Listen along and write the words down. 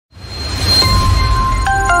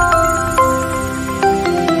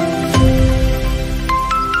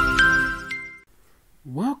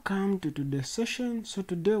to today's session. So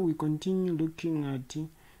today we continue looking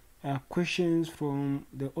at questions from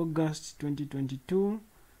the August 2022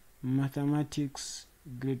 Mathematics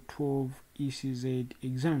Grade 12 ECZ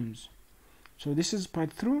exams. So this is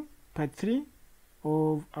part 3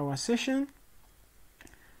 of our session.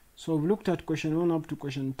 So we've looked at question 1 up to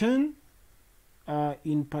question 10.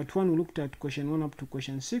 In part 1 we looked at question 1 up to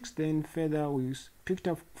question 6. Then further we picked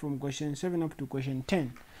up from question 7 up to question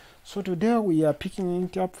 10. So today we are picking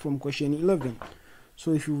it up from question 11.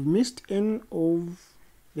 So if you've missed any of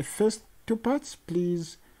the first two parts,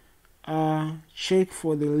 please check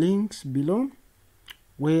for the links below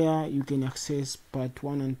where you can access part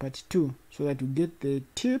 1 and part 2 so that you get the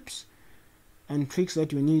tips and tricks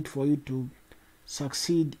that you need for you to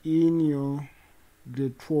succeed in your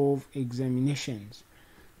grade 12 examinations.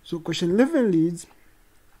 So question 11 reads,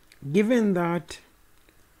 given that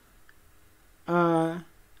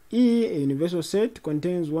E, a universal set,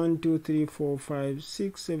 contains 1, 2, 3, 4, 5,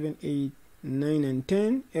 6, 7, 8, 9, and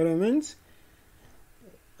 10 elements.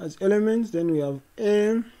 As elements, then we have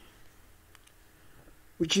A,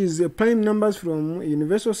 which is a prime numbers from a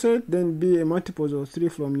universal set, then B, a multiples of 3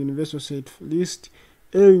 from universal set. List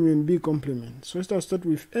A union B complement. So let's start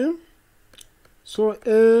with A. So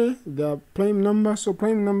A, the prime numbers. So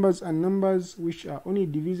prime numbers are numbers which are only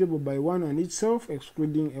divisible by 1 on itself,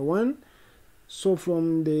 excluding a 1. So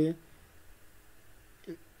from the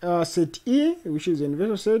set E, which is a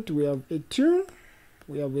universal set, we have a 2,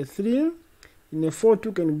 we have a 3. In a 4,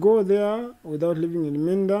 2 can go there without leaving a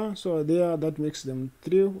remainder. So there, that makes them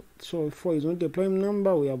 3. So 4 is not a prime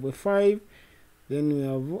number. We have a 5. Then we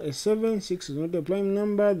have a 7. 6 is not a prime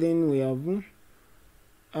number. Then we have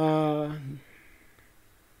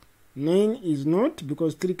 9 is not,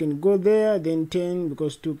 because 3 can go there. Then 10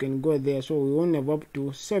 because 2 can go there. So we only have up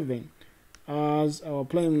to 7 as our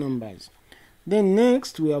prime numbers. Then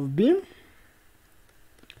next we have B,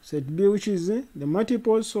 set B, which is the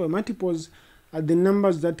multiples. So multiples are the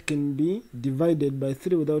numbers that can be divided by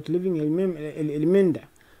 3 without leaving a remainder.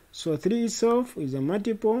 So 3 itself is a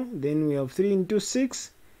multiple. Then we have 3 into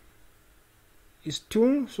 6 is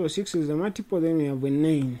 2. So 6 is a multiple. Then we have a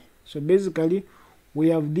 9. So basically we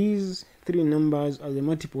have these 3 numbers as the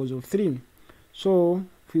multiples of 3. So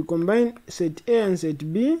if we combine set A and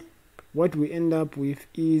set B, what we end up with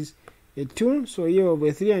is a 2. So here we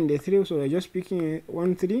have a 3 and a 3. So we're just picking a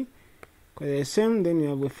 1, 3. Because they're the same. Then we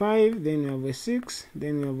have a 5. Then we have a 6.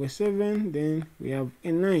 Then we have a 7. Then we have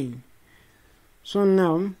a 9. So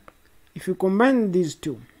now, if you combine these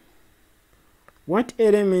two, what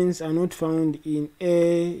elements are not found in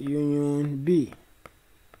A union B?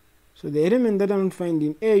 So the element that are not found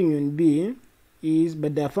in A union B is,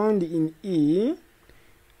 but they are found in E,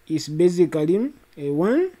 is basically a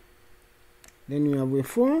 1. Then we have a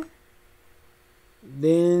 4.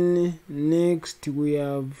 Then next we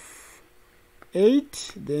have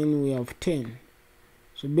 8. Then we have 10.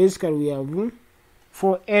 So basically we have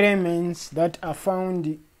 4 elements that are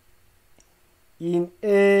found in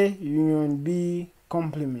A union B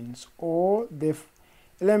complements, or the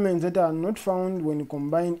elements that are not found when you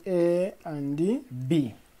combine A and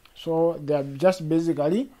B. So they are just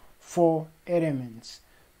basically 4 elements.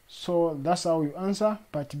 So that's how you answer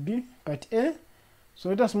part B, part A. So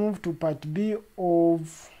let us move to part B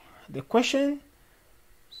of the question.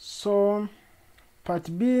 So part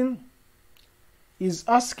B is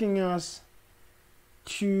asking us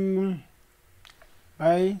to,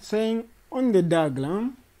 by saying on the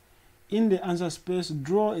diagram, in the answer space,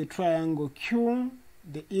 draw a triangle Q,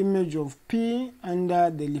 the image of P under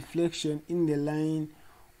the reflection in the line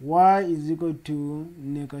y is equal to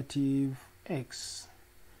negative x.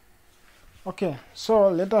 Okay, so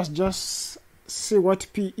let us just see what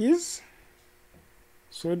P is.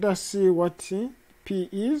 So let us see what P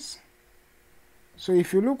is. So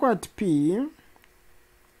if you look at P,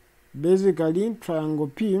 basically triangle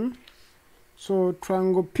P, so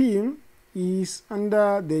triangle P is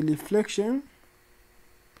under the reflection.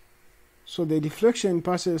 So the reflection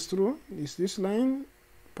passes through this line,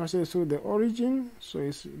 passes through the origin. So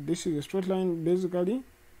this is a straight line basically.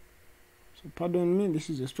 So pardon me, this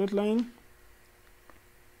is a straight line.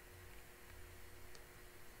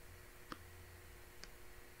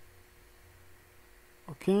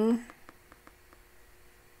 Okay.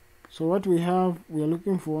 So what we have, we are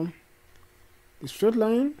looking for the straight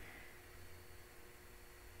line.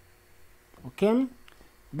 Okay.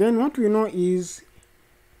 Then what we know is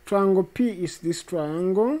triangle P is this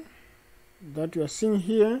triangle that we are seeing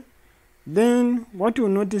here. Then what you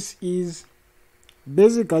notice is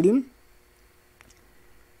basically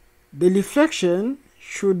the reflection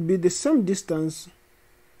should be the same distance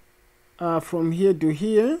from here to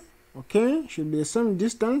here. Okay, should be the same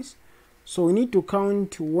distance. So we need to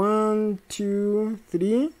count 1, 2,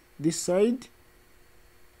 3 this side,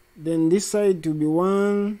 then this side to be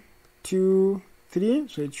 1, 2, 3.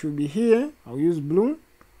 So it should be here. I'll use blue.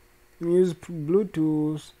 Use blue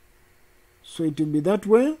to, so it will be that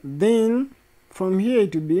way. Then from here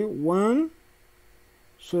it will be 1.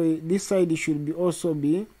 So this side it should be also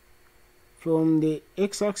be, from the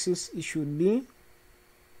x-axis it should be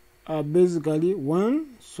basically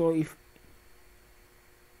 1. So if,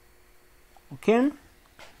 okay,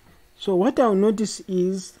 so what I'll notice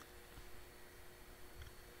is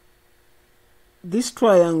this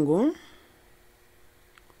triangle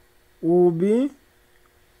will be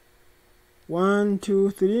 1, 2,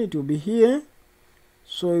 3. It will be here.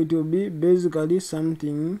 So it will be basically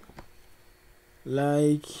something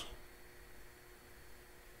like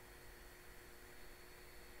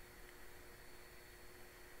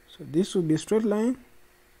so this will be a straight line.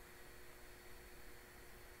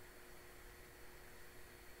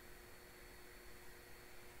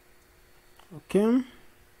 Okay,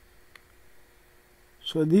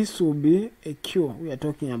 so this will be a Q we are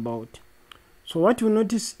talking about. So what you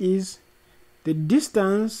notice is the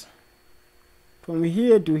distance from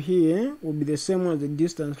here to here will be the same as the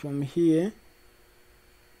distance from here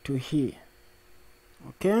to here.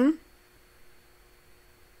 Okay,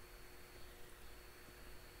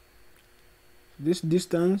 this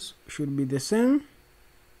distance should be the same.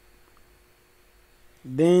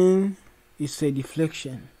 Then it's a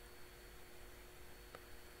deflection.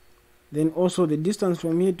 Then also the distance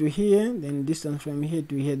from here to here, then distance from here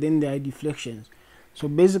to here, then there are deflections. So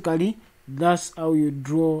basically that's how you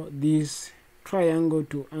draw this triangle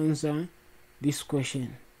to answer this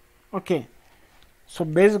question. Okay, so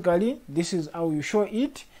basically this is how you show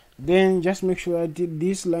it. Then just make sure that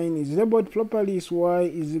this line is labeled properly. Is y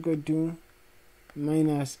is equal to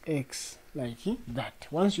minus x, like that.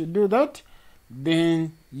 Once you do that,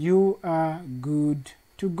 then you are good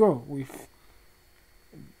to go with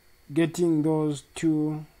getting those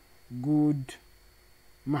 2 good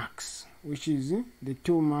marks, which is the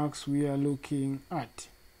 2 marks we are looking at.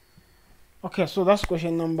 Okay, so that's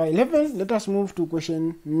question number 11. Let us move to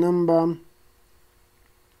question number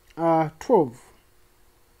 12.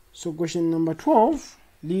 So question number 12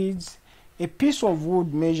 reads, a piece of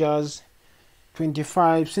wood measures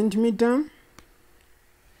 25 centimeter.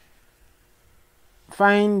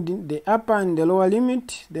 Find the upper and the lower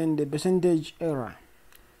limit, then the percentage error.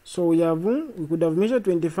 So we could have measured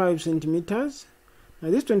 25 centimeters. Now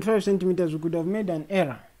this 25 centimeters we could have made an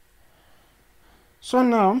error. So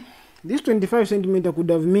now this 25 centimeter could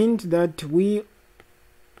have meant that we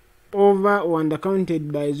over or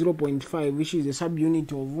undercounted by 0.5, which is a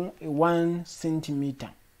subunit of 1 centimeter.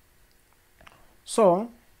 So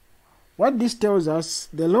what this tells us,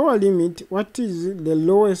 the lower limit, what is the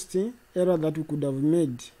lowest error that we could have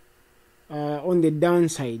made on the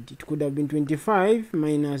downside? It could have been 25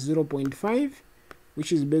 minus 0.5,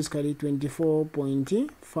 which is basically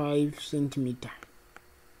 24.5 centimeter.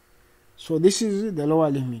 So this is the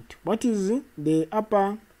lower limit. What is the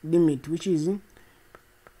upper limit, which is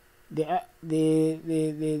the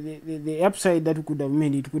upside that we could have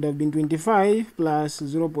made? It could have been 25 plus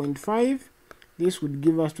 0.5. This would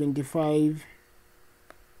give us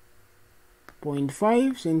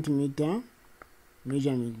 25.5 centimeter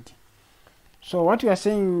measurement. So what we are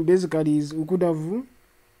saying basically is we could have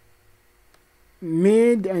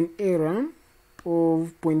made an error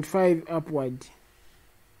of 0.5 upward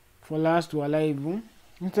for us to arrive.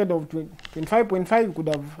 Instead of 25.5 we could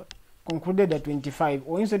have concluded at 25,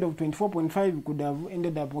 or instead of 24.5 we could have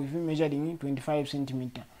ended up with measuring 25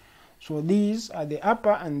 centimeter. So these are the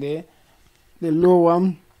upper and the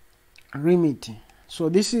lower limit. So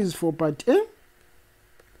this is for part A.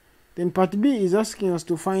 Then part B is asking us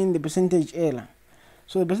to find the percentage error.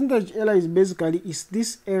 So the percentage error is basically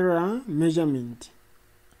this error measurement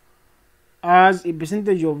as a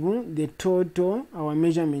percentage of the total our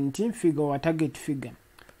measurement figure or target figure.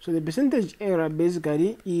 So the percentage error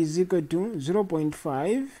basically is equal to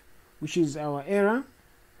 0.5, which is our error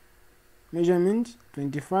measurement,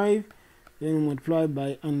 25, then multiply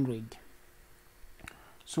by 100.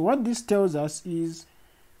 So what this tells us is,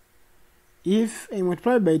 if I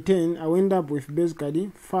multiply by 10, I will end up with basically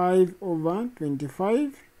 5 over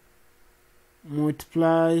 25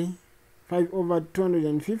 multiply 5 over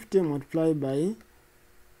 250 multiplied by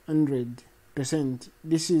 100%.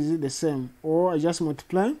 This is the same, or I just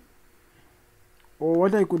multiply. Or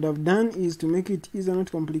what I could have done is, to make it easier,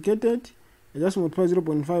 not complicated, I just multiply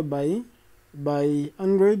 0.5 by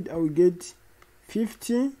 100. I will get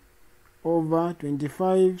 50 over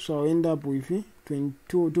 25, so I'll end up with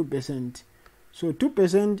 2%. So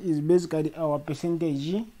 2% is basically our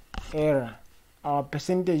percentage error. Our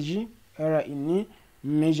percentage error in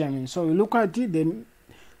measurement. So we look at it, the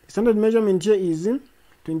standard measurement here is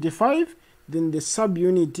 25, then the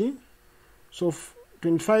subunit. So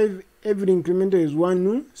 25, every incrementer is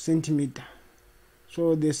 1 centimeter.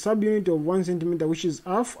 So the subunit of 1 centimeter, which is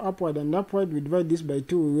half, upward and upward, we divide this by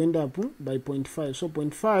 2, we end up by 0.5. So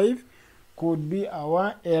 0.5 could be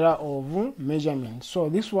our error of measurement. So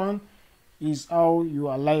this one is how you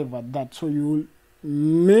arrive at that. So you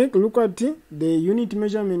look at the unit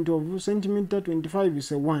measurement of centimeter. 25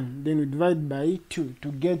 is a 1, then we divide by 2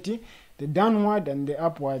 to get the downward and the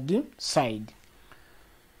upward side.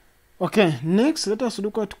 Okay, next let us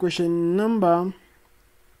look at question number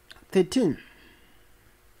 13.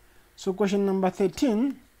 So question number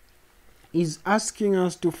 13 is asking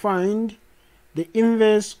us to find the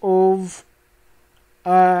inverse of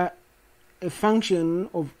a function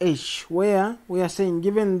of h, where we are saying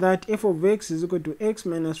given that f of x is equal to x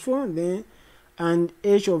minus 4, then and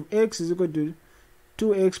h of x is equal to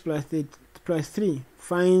 2x plus 3,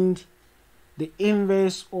 find the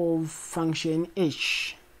inverse of function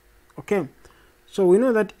h. Okay, so we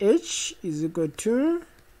know that h is equal to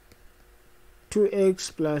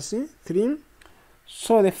 2x plus 3.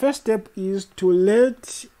 So the first step is to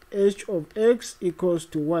let h of x equals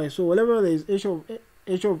to y. So whenever there is h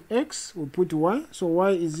of x, we put y. So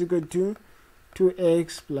y is equal to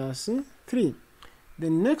 2x plus 3. The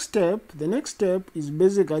next step is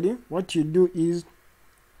basically what you do is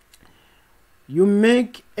you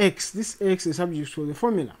make x, this x is subject to the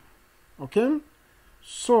formula. Okay,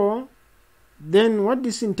 so then what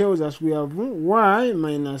this entails us, we have y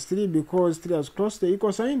minus 3, because 3 has crossed the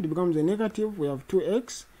equal sign, it becomes a negative. We have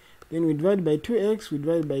 2x, then we divide by 2x, we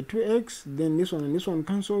divide by 2x, then this one and this one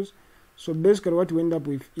cancels. So basically what we end up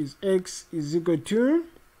with is x is equal to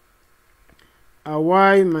a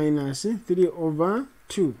y minus 3 over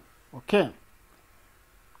 2. Okay,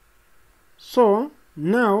 so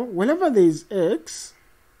now whenever there is x,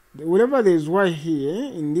 whenever there is y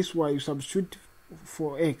here, in this y you substitute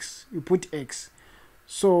for x, you put x.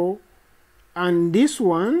 So and this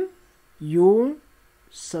one you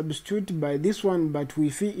substitute by this one, but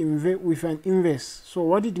with an inverse. So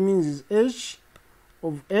what it means is h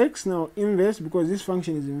of x, now inverse, because this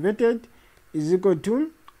function is inverted, is equal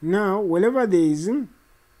to, now whenever there is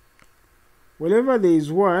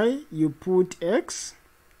y, you put x.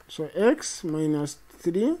 So x minus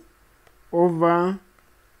 3 over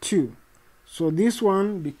 2. So this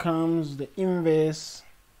one becomes the inverse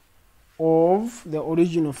of the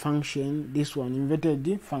original function, this one,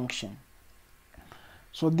 inverted function.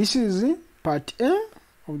 So this is part A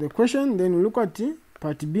of the question. Then we look at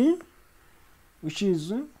part B, which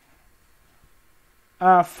is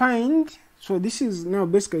find. So this is now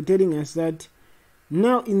basically telling us that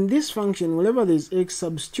now in this function, whenever there is x,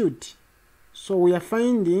 substitute. So we are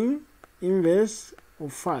finding inverse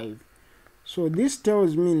of 5. So this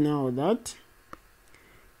tells me now that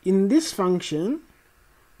in this function,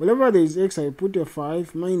 whenever there is x, I put a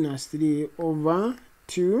 5 minus 3 over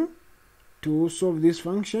 2 to solve this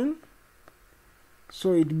function.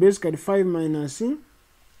 So it basically 5 minus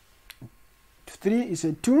 3 is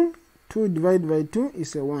a 2. 2 divided by 2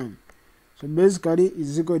 is a 1. So basically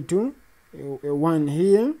is equal to a 1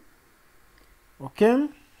 here. Okay,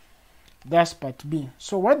 that's part B.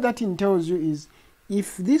 So what that entails you is,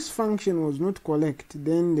 if this function was not correct,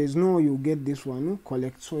 then there's no way you get this one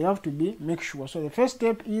correct. So you have to make sure. So the first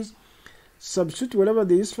step is substitute whatever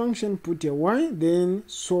there is function, put a y, then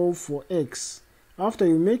solve for x. After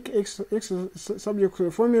you make x subject to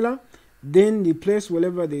a formula, then replace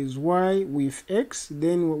wherever there is y with x.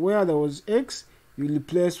 Then where there was x, you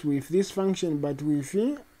replace with this function, but with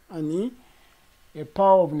a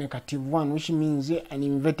power of -1, which means an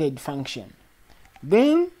inverted function.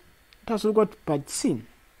 Then let us look at part C.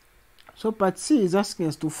 So part C is asking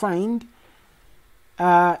us to find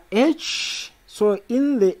h. So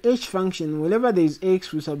in the h function, whenever there is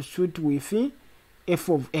x, we substitute with f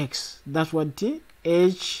of x. That's what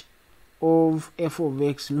h of f of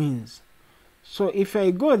x means. So if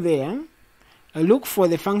I go there, I look for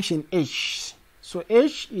the function h. So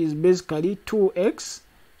h is basically 2x.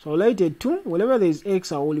 So I'll write a 2. Whenever there is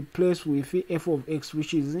x, I will replace with f of x,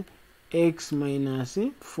 which is x minus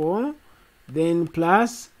 4. Then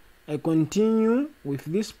plus, I continue with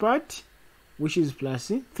this part, which is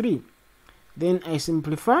plus 3. Then I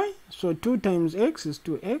simplify. So 2 times x is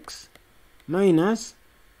 2x minus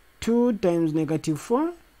 2 times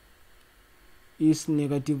 -4 is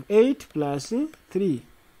 -8 plus 3.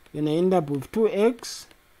 Then I end up with 2x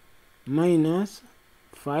minus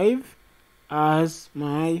 5 as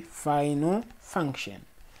my final function.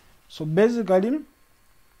 So basically,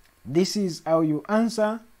 this is how you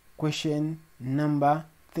answer question number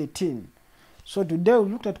 13. So today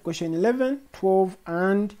we looked at question 11, 12,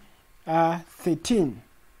 and 13.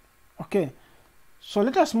 Okay, so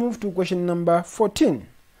let us move to question number 14.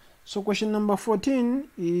 So question number 14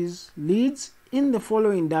 is leads in the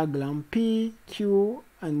following diagram. P, Q,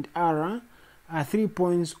 and R are 3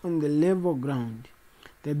 points on the level ground.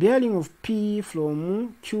 The bearing of P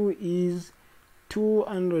from Q is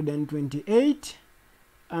 228,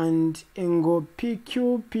 and angle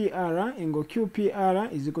PQPR, angle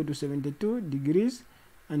QPR is equal to 72 degrees,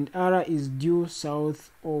 and R is due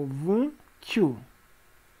south of Q.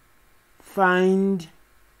 Find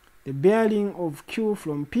the bearing of Q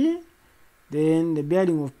from P, then the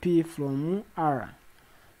bearing of P from R.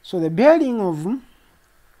 So the bearing of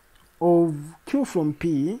Q from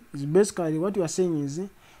P is basically what you are saying is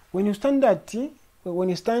when you stand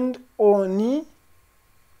on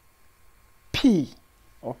P,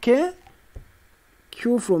 okay,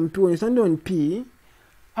 Q from P, when you stand on P,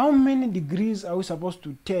 how many degrees are we supposed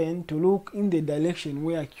to turn to look in the direction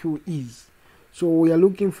where Q is? So we are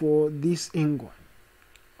looking for this angle.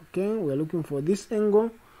 Okay, we are looking for this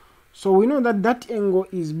angle. So we know that that angle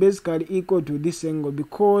is basically equal to this angle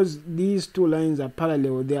because these two lines are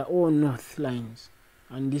parallel. They are all north lines,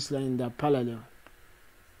 and this line, they are parallel.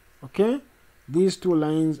 Okay, these two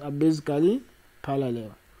lines are basically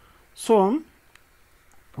parallel. So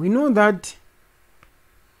we know that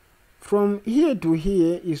from here to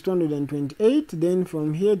here is 228, then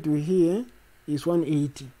from here to here is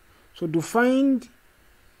 180. So to find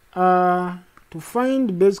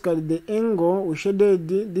basically the angle we shaded,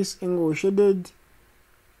 this angle we shaded,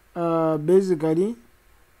 basically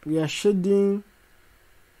we are shading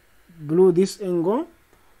below this angle.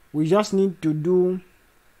 We just need to do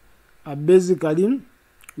basically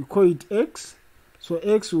we call it x. So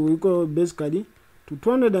x will equal basically to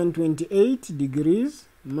 228 degrees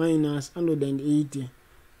minus 180,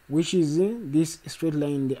 which is this straight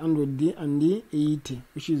line, the 100 and the 80,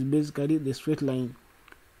 which is basically the straight line.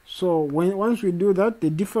 So once we do that, the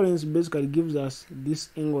difference basically gives us this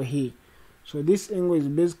angle here. So this angle is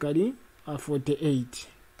basically 48.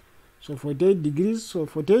 So 48 degrees. So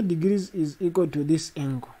 48 degrees is equal to this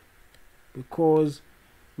angle, because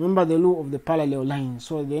remember the law of the parallel line.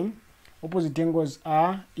 So the opposite angles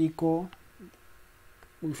are equal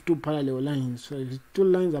with two parallel lines. So if two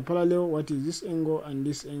lines are parallel, what is this angle and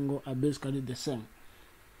this angle are basically the same.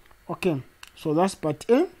 Okay, so that's part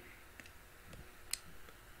A.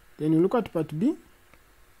 Then you look at part B.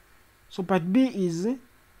 So part B is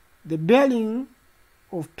the bearing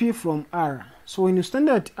of P from R. So when you stand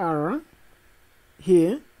at R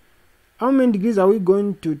here, how many degrees are we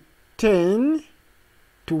going to turn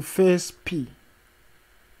to face P?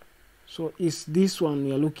 So it's this one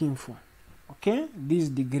we are looking for. Okay, these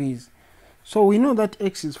degrees. So we know that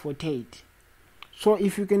x is 48. So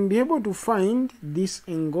if you can be able to find this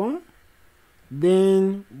angle,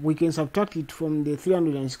 then we can subtract it from the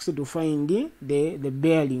 360 to find the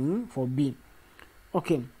bearing for B.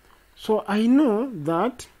 Okay, so I know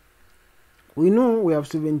that we have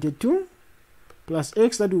 72 plus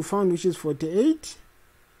x that we found, which is 48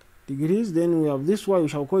 degrees. Then we have this y, we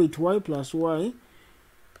shall call it y, plus y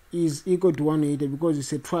is equal to 180 because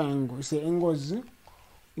it's a triangle. It's the angles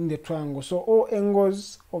in the triangle. So all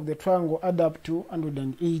angles of the triangle add up to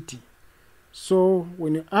 180. So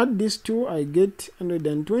when you add these two, I get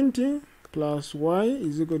 120 plus y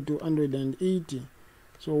is equal to 180.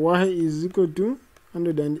 So y is equal to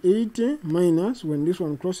 180 minus, when this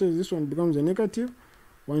one crosses, this one becomes a negative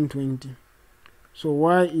 120. So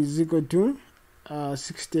y is equal to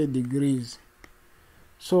 60 degrees.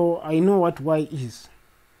 So I know what y is.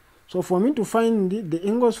 So for me to find the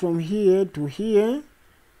angles from here to here,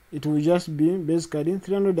 it will just be basically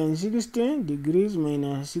 360 degrees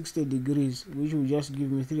minus 60 degrees, which will just give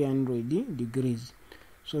me 300 degrees.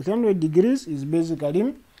 So 300 degrees is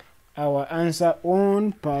basically our answer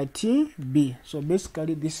on part B. So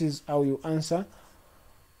basically this is how you answer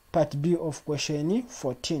part B of question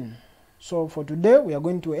 14. So for today we are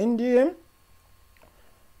going to end here.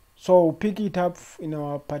 So we'll pick it up in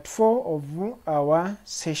our part 4 of our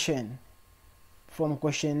session from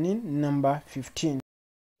question number 15.